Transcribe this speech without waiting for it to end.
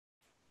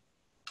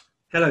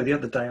Hello, the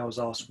other day I was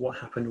asked what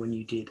happened when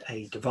you did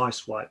a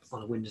device wipe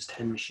on a Windows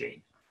 10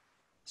 machine.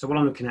 So what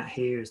I'm looking at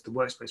here is the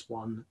Workspace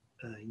ONE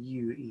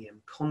UEM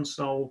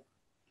console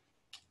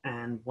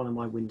and one of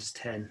my Windows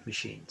 10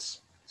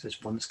 machines. So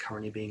it's one that's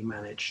currently being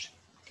managed.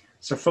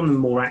 So from the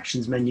More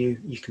Actions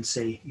menu, you can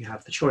see you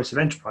have the choice of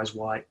Enterprise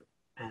Wipe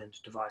and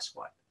Device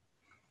Wipe.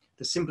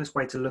 The simplest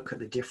way to look at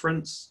the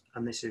difference,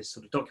 and this is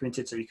sort of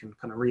documented so you can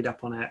kind of read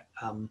up on it,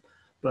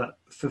 but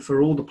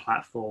for all the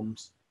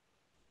platforms,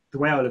 the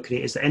way I look at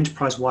it is that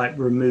Enterprise Wipe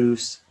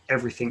removes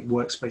everything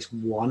Workspace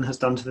ONE has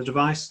done to the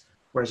device,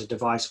 whereas a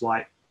Device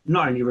Wipe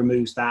not only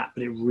removes that,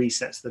 but it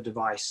resets the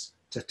device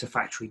to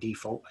factory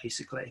default,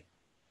 basically.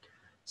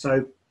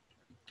 So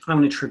I'm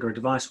going to trigger a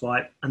Device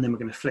Wipe, and then we're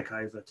going to flick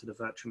over to the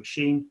virtual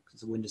machine,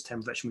 because it's a Windows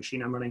 10 virtual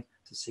machine I'm running,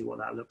 to see what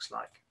that looks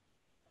like.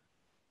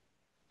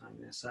 I'm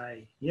going to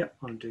say, yep,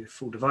 I'm going to do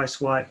full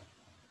Device Wipe,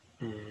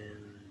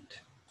 and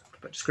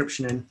put a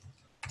description in,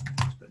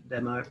 put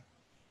demo.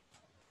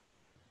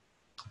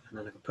 And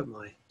then I can put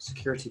my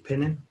security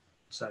pin in,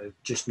 so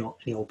just not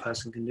any old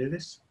person can do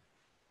this.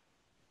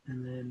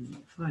 And then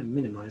if I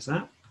minimize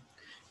that,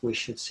 we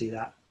should see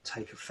that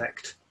take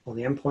effect on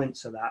the endpoint,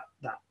 so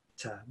that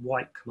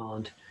wipe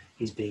command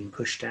is being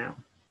pushed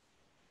down.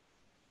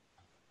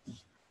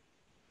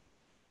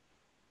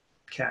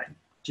 Okay,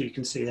 so you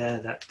can see there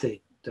that if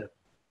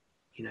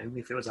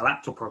it was a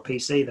laptop or a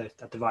PC,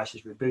 that device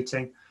is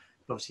rebooting.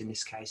 But obviously in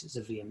this case, it's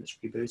a VM that's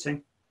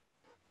rebooting.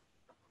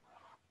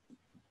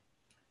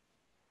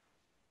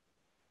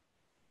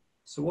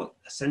 So what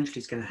essentially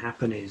is going to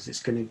happen is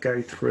it's going to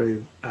go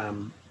through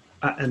and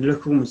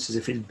look almost as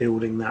if it's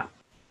building that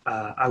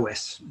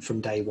OS from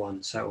day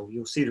one. So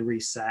you'll see the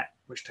reset,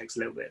 which takes a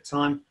little bit of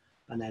time.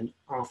 And then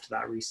after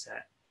that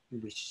reset,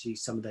 we see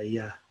some of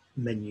the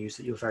menus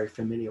that you're very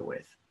familiar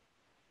with.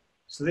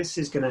 So this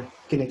is going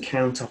to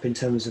count up in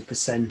terms of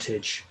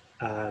percentage,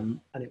 and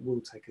it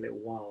will take a little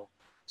while.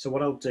 So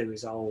what I'll do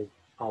is I'll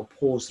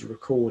pause the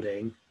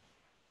recording,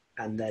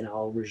 and then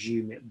I'll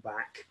resume it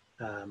back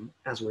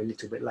as we're a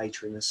little bit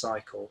later in the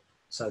cycle,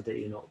 so that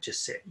you're not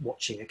just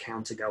watching a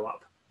counter go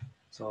up.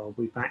 So I'll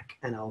be back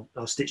and I'll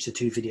stitch the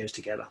two videos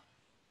together.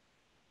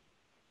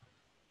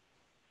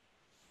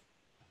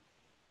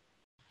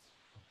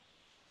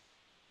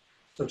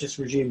 So I've just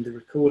resumed the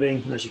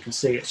recording, and as you can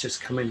see, it's just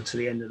coming to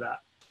the end of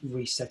that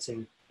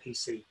resetting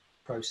PC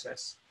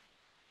process.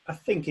 I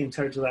think in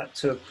total that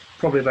took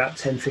probably about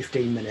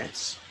 10-15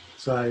 minutes.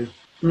 So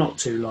not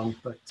too long,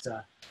 but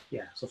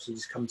yeah, it's obviously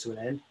just come to an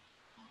end.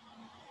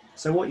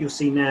 So what you'll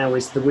see now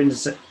is the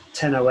Windows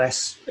 10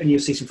 OS, and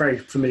you'll see some very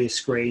familiar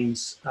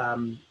screens,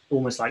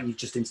 almost like you've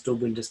just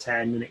installed Windows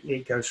 10, and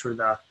it goes through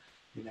the,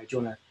 do you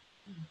want to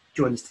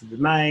join this to the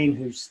domain,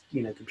 who's,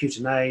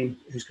 computer name,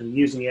 who's going to be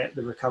using it,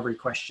 the recovery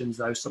questions,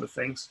 those sort of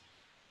things.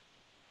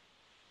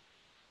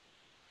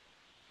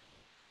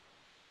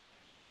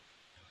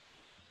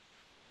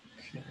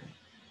 Okay.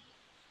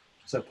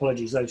 So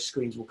apologies, those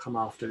screens will come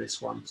after this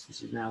one. So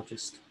this is now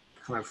just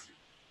kind of,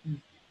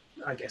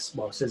 I guess,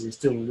 well, it says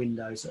installing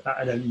Windows.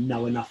 I don't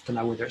know enough to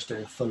know whether it's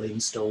doing a full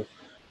install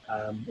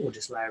or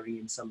just layering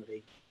in some of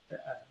the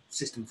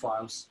system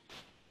files.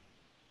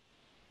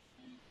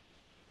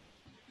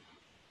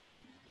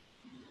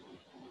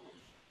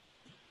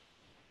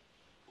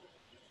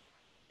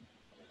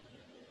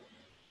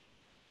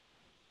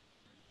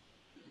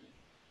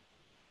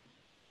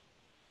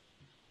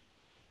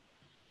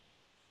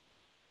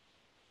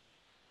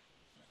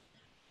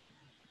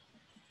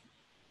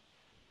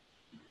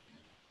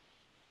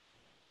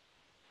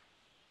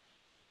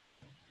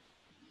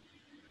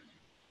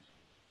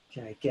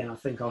 Okay, again, I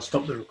think I'll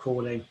stop the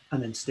recording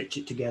and then stitch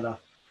it together,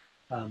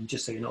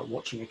 just so you're not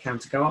watching a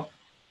counter go up.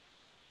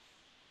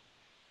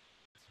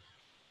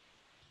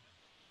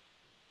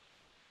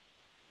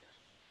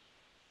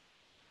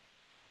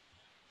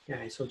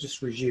 Okay, so I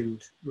just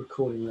resumed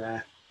recording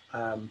there.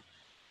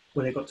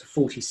 When it got to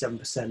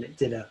 47%, it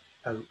did a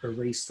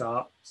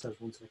restart, so I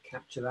wanted to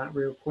capture that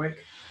real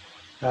quick.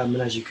 And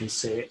as you can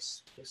see,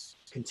 it's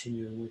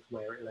continuing with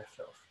where it left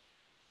off.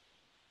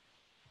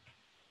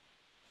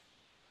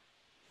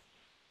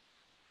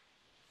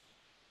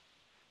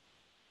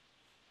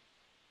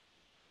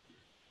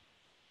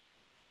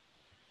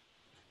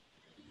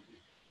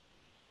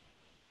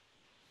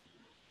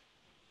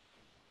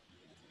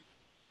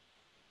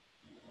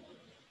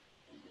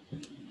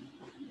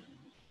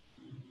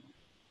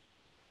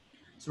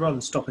 So rather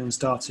than stopping and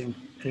starting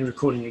and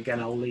recording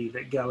again, I'll leave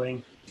it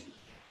going.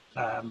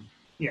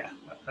 Yeah,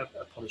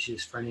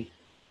 apologies for any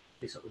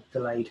sort of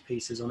delayed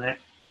pieces on it.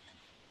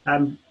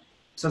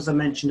 So as I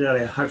mentioned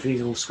earlier, hopefully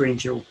these are all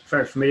screens you're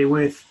very familiar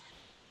with.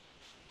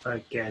 So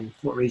again,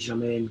 what region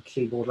I'm in,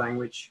 keyboard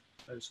language,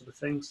 those sort of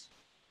things.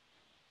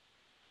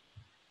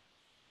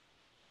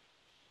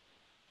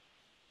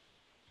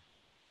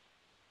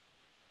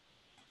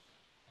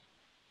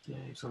 Yeah,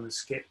 so I'm going to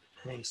skip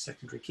a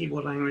secondary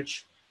keyboard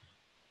language.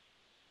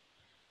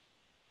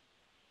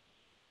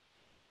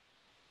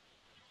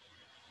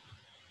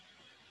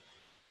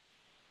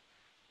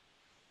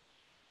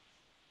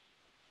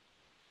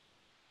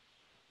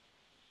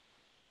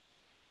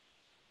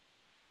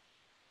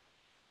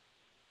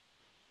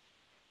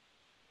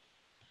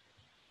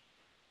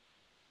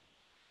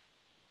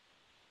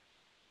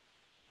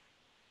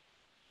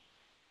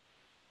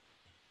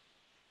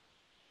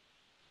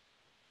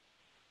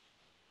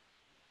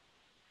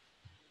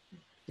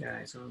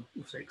 Yeah, so I'll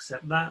also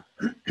accept that.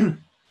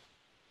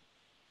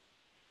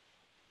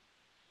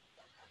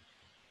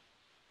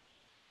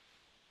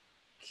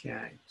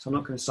 Okay, so I'm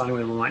not going to sign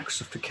away my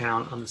Microsoft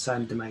account on the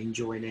same domain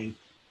joining,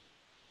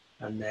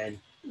 and then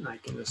I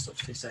can just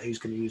obviously say who's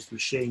going to use the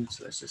machine.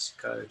 So let's just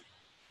go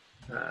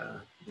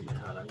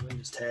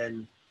Windows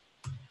 10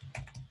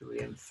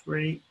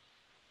 UEM3.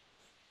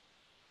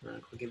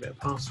 I'll give it a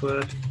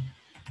password.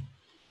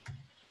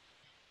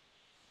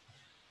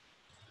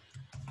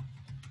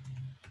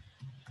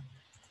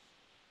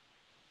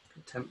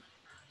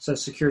 So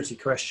security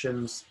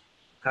questions.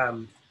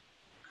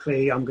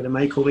 Clearly, I'm going to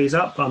make all these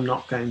up. I'm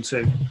not going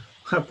to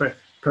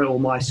put all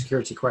my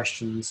security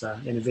questions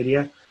in a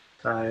video.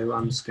 So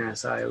I'm just going to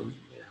say,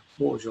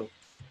 what was your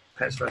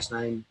pet's first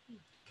name?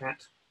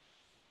 Cat.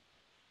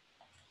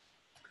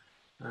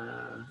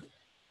 Where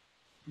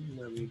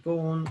were you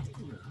born?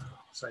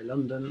 Say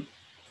London.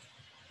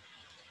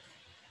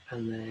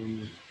 And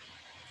then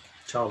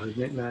childhood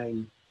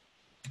nickname.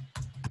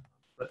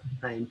 But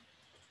name.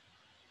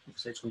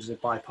 Obviously, I just wanted to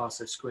bypass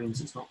those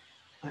screens. It's not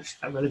actually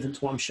that relevant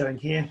to what I'm showing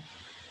here.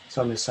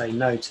 So I'm going to say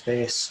no to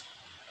this,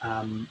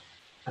 and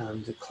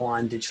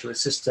decline digital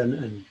assistant,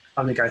 and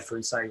I'm going to go through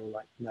and say, well,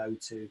 like no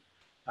to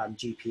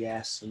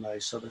GPS and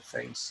those sort of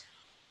things.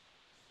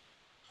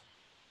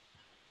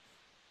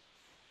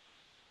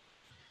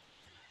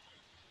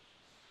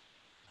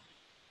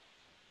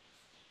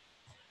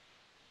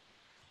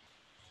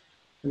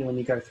 And when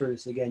you go through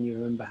this again, you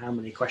remember how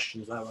many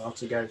questions there are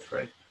to go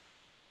through.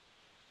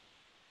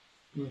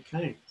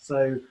 Okay,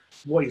 so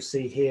what you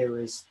see here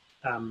is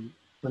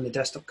when the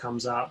desktop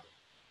comes up,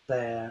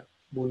 there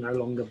will no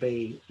longer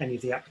be any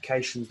of the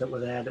applications that were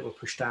there that were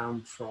pushed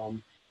down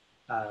from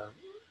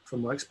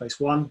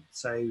Workspace ONE.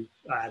 So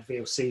I had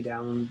VLC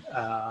down,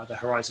 the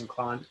Horizon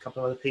client, a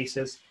couple of other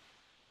pieces,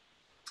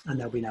 and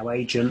there'll be no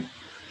agent.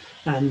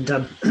 And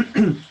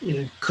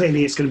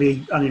clearly it's going to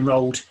be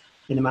unenrolled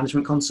in the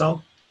management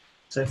console.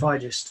 So if I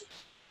just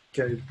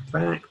go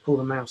back, pull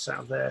the mouse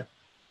out of there,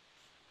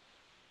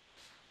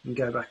 and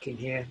go back in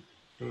here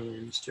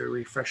and just do a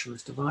refresh on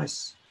this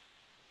device.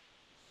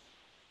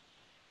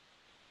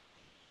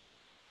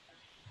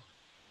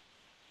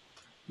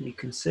 You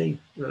can see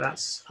that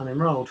that's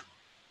unenrolled.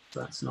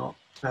 That's not,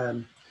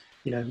 no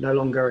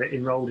longer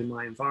enrolled in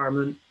my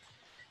environment.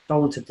 If I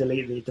want to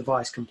delete the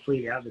device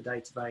completely out of the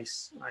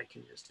database, I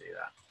can just do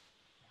that.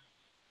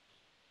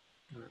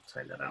 And I'll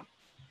take that out.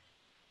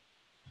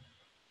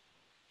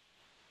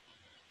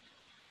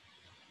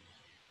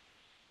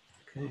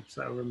 Okay,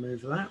 so I'll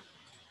remove that.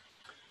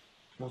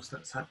 Whilst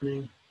that's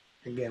happening,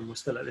 again, we're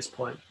still at this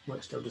point,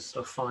 we're still just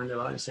sort of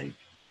finalizing.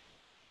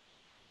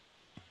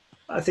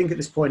 I think at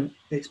this point,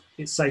 it's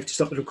safe to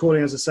stop the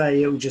recording. As I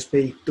say, it will just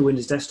be the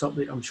Windows desktop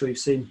that I'm sure you've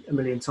seen a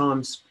million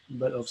times,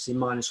 but obviously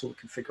minus all the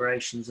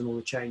configurations and all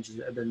the changes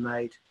that have been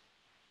made.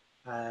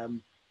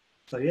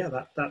 So yeah,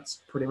 that's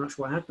pretty much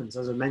what happens.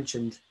 As I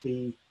mentioned,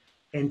 the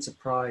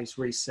enterprise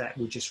reset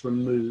will just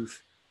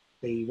remove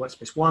the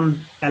Workspace ONE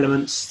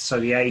elements, so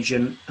the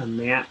agent and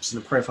the apps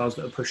and the profiles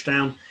that are pushed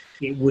down.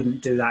 It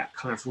wouldn't do that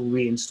kind of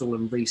reinstall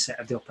and reset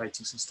of the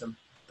operating system.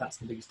 That's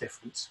the biggest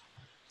difference.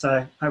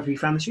 So hopefully you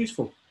found this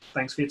useful.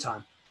 Thanks for your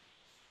time.